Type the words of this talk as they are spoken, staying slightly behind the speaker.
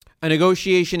A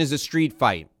negotiation is a street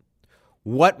fight.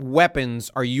 What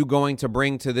weapons are you going to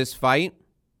bring to this fight?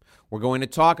 We're going to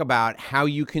talk about how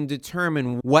you can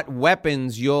determine what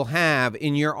weapons you'll have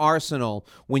in your arsenal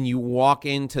when you walk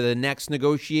into the next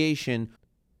negotiation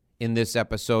in this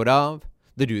episode of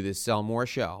the Do This Sell More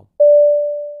Show.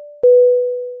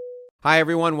 Hi,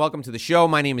 everyone. Welcome to the show.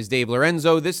 My name is Dave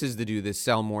Lorenzo. This is the Do This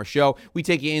Sell More Show. We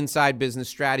take you inside business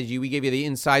strategy. We give you the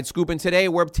inside scoop. And today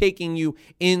we're taking you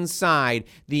inside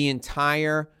the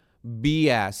entire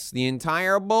BS, the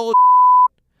entire bullshit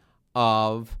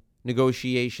of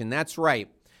negotiation. That's right.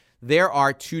 There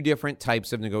are two different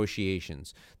types of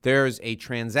negotiations. There's a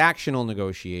transactional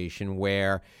negotiation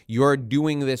where you're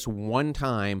doing this one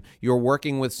time, you're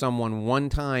working with someone one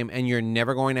time, and you're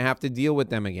never going to have to deal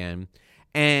with them again.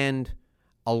 And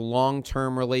a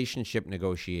long-term relationship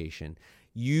negotiation.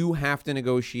 You have to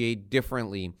negotiate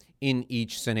differently in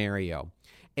each scenario.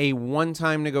 A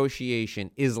one-time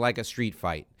negotiation is like a street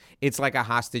fight. It's like a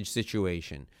hostage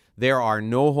situation. There are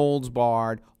no holds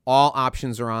barred. All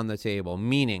options are on the table,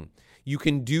 meaning you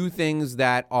can do things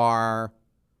that are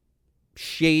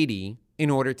shady in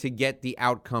order to get the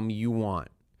outcome you want.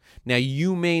 Now,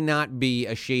 you may not be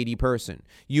a shady person.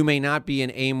 You may not be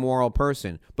an amoral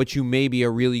person, but you may be a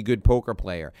really good poker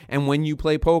player. And when you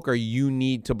play poker, you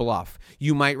need to bluff.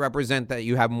 You might represent that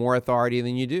you have more authority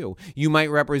than you do. You might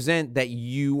represent that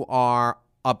you are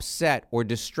upset or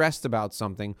distressed about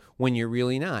something when you're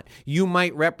really not. You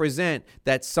might represent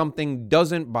that something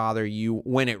doesn't bother you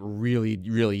when it really,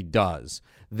 really does.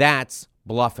 That's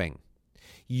bluffing.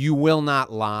 You will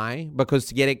not lie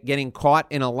because getting caught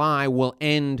in a lie will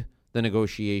end the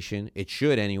negotiation. It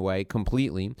should anyway,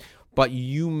 completely. But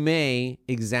you may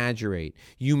exaggerate.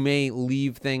 You may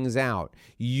leave things out.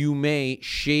 You may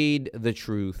shade the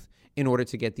truth in order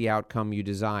to get the outcome you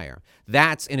desire.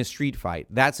 That's in a street fight.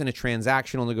 That's in a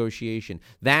transactional negotiation.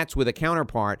 That's with a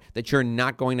counterpart that you're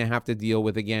not going to have to deal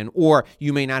with again, or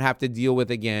you may not have to deal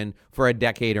with again for a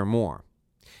decade or more.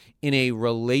 In a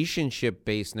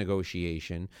relationship-based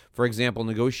negotiation, for example,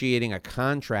 negotiating a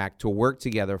contract to work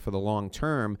together for the long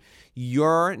term,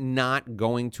 you're not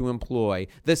going to employ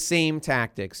the same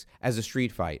tactics as a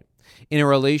street fight. In a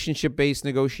relationship-based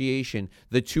negotiation,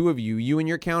 the two of you, you and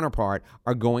your counterpart,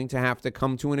 are going to have to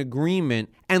come to an agreement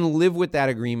and live with that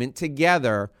agreement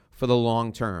together for the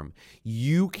long term.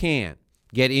 You can't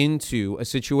get into a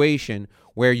situation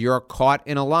where you're caught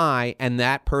in a lie and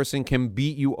that person can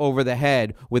beat you over the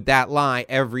head with that lie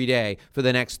every day for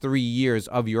the next 3 years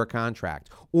of your contract.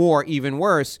 Or even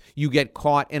worse, you get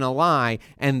caught in a lie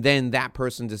and then that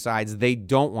person decides they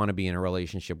don't want to be in a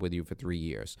relationship with you for 3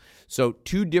 years. So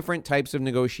two different types of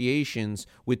negotiations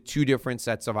with two different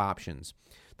sets of options.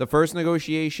 The first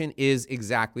negotiation is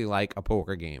exactly like a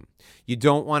poker game. You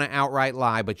don't want to outright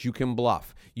lie, but you can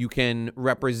bluff. You can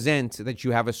represent that you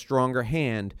have a stronger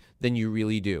hand than you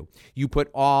really do. You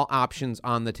put all options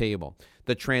on the table.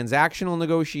 The transactional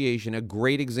negotiation, a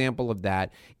great example of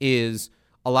that, is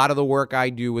a lot of the work I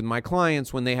do with my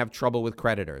clients when they have trouble with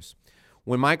creditors.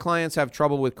 When my clients have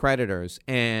trouble with creditors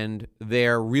and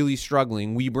they're really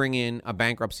struggling, we bring in a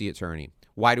bankruptcy attorney.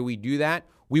 Why do we do that?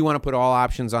 We want to put all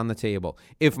options on the table.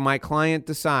 If my client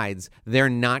decides they're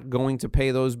not going to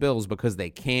pay those bills because they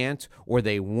can't or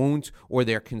they won't or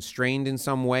they're constrained in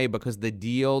some way because the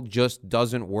deal just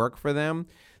doesn't work for them,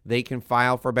 they can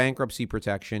file for bankruptcy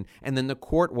protection and then the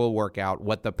court will work out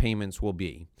what the payments will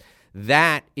be.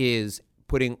 That is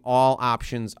putting all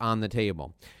options on the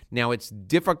table. Now, it's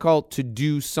difficult to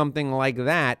do something like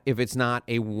that if it's not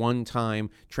a one-time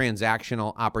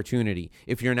transactional opportunity,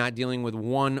 if you're not dealing with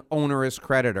one onerous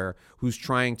creditor who's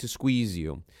trying to squeeze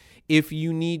you. If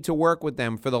you need to work with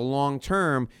them for the long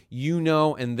term, you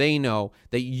know and they know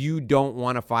that you don't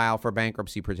want to file for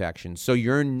bankruptcy protection. So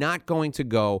you're not going to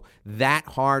go that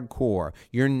hardcore.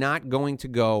 You're not going to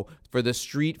go for the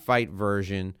street fight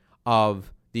version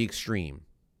of the extreme.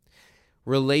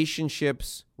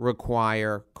 Relationships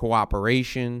require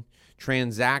cooperation.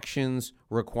 Transactions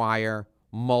require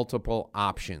multiple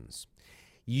options.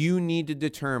 You need to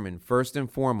determine, first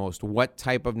and foremost, what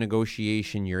type of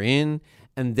negotiation you're in,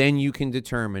 and then you can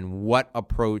determine what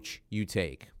approach you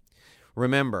take.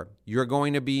 Remember, you're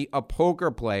going to be a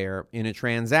poker player in a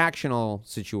transactional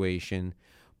situation,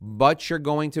 but you're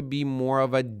going to be more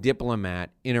of a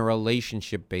diplomat in a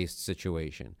relationship-based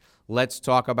situation. Let's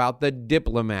talk about the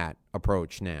diplomat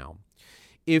approach now.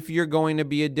 If you're going to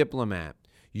be a diplomat,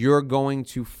 you're going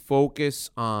to focus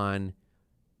on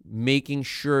making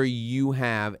sure you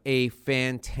have a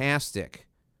fantastic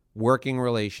working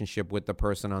relationship with the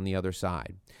person on the other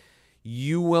side.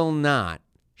 You will not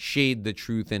shade the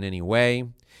truth in any way.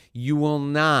 You will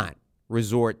not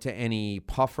resort to any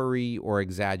puffery or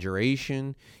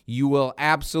exaggeration. You will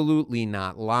absolutely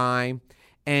not lie.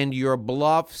 And your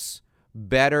bluffs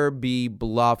better be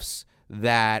bluffs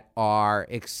that are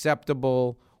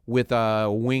acceptable with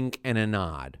a wink and a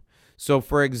nod. So,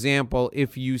 for example,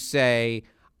 if you say,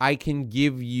 I can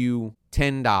give you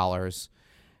 $10,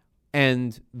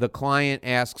 and the client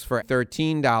asks for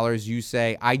 $13, you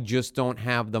say, I just don't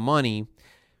have the money,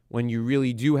 when you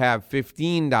really do have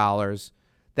 $15,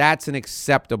 that's an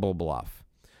acceptable bluff.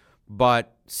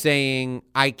 But saying,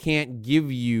 I can't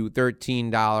give you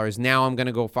 $13, now I'm going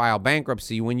to go file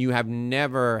bankruptcy, when you have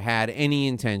never had any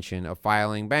intention of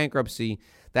filing bankruptcy,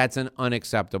 that's an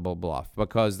unacceptable bluff,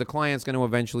 because the client's going to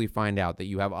eventually find out that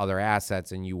you have other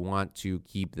assets and you want to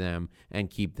keep them and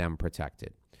keep them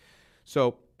protected.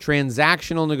 So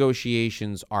transactional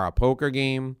negotiations are a poker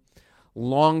game.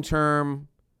 Long-term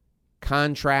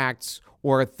contracts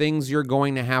or things you're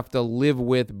going to have to live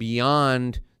with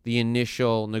beyond the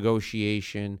initial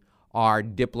negotiation are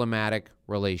diplomatic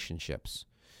relationships.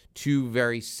 Two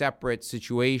very separate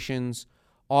situations,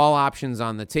 all options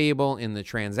on the table in the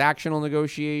transactional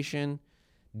negotiation,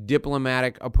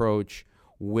 diplomatic approach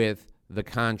with the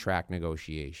contract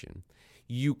negotiation.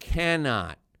 You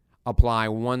cannot apply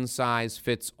one size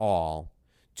fits all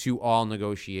to all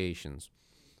negotiations.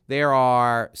 There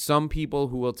are some people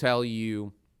who will tell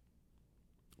you,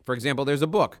 for example, there's a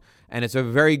book, and it's a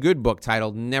very good book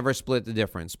titled Never Split the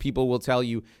Difference. People will tell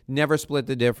you, never split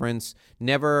the difference,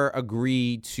 never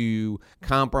agree to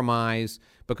compromise,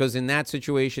 because in that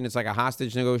situation, it's like a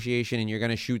hostage negotiation and you're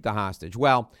going to shoot the hostage.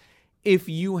 Well, if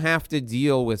you have to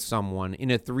deal with someone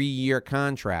in a 3-year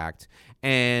contract,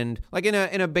 and like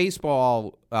in a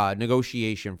baseball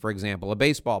negotiation, for example, a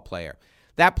baseball player,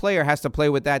 that player has to play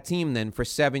with that team then for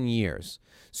 7 years.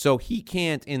 So he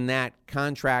can't, in that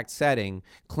contract setting,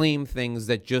 claim things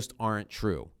that just aren't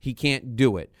true. He can't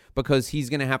do it because he's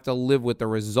going to have to live with the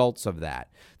results of that.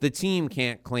 The team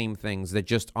can't claim things that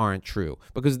just aren't true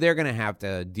because they're going to have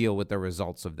to deal with the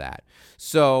results of that.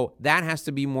 So that has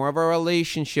to be more of a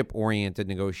relationship-oriented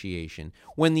negotiation.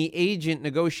 When the agent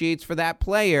negotiates for that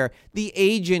player, the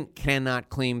agent cannot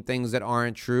claim things that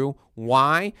aren't true.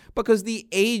 Why? Because the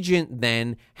agent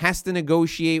then has to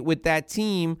negotiate with that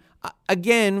team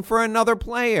again for another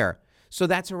player. So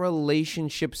that's a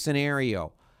relationship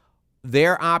scenario.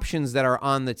 Their options that are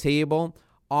on the table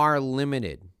are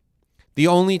limited. The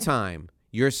only time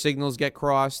your signals get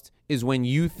crossed is when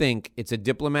you think it's a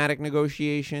diplomatic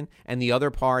negotiation and the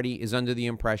other party is under the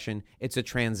impression it's a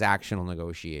transactional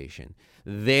negotiation.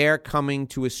 They're coming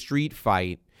to a street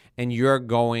fight and you're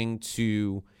going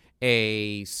to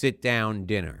a sit-down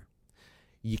dinner.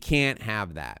 You can't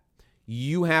have that.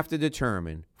 You have to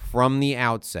determine from the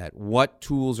outset what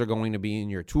tools are going to be in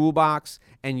your toolbox,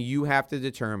 and you have to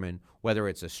determine whether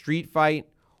it's a street fight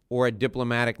or a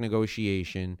diplomatic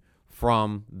negotiation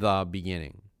from the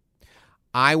beginning.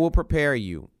 I will prepare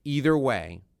you either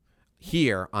way.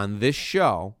 Here on this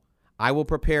show, I will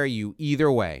prepare you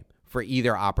either way for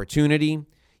either opportunity.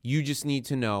 You just need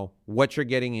to know what you're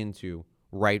getting into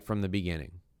right from the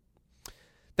beginning.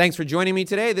 Thanks for joining me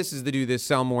today. This is the Do This,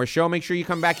 Sell More show. Make sure you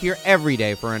come back here every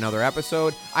day for another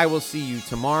episode. I will see you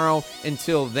tomorrow.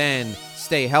 Until then,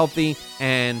 stay healthy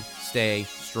and stay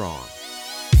strong.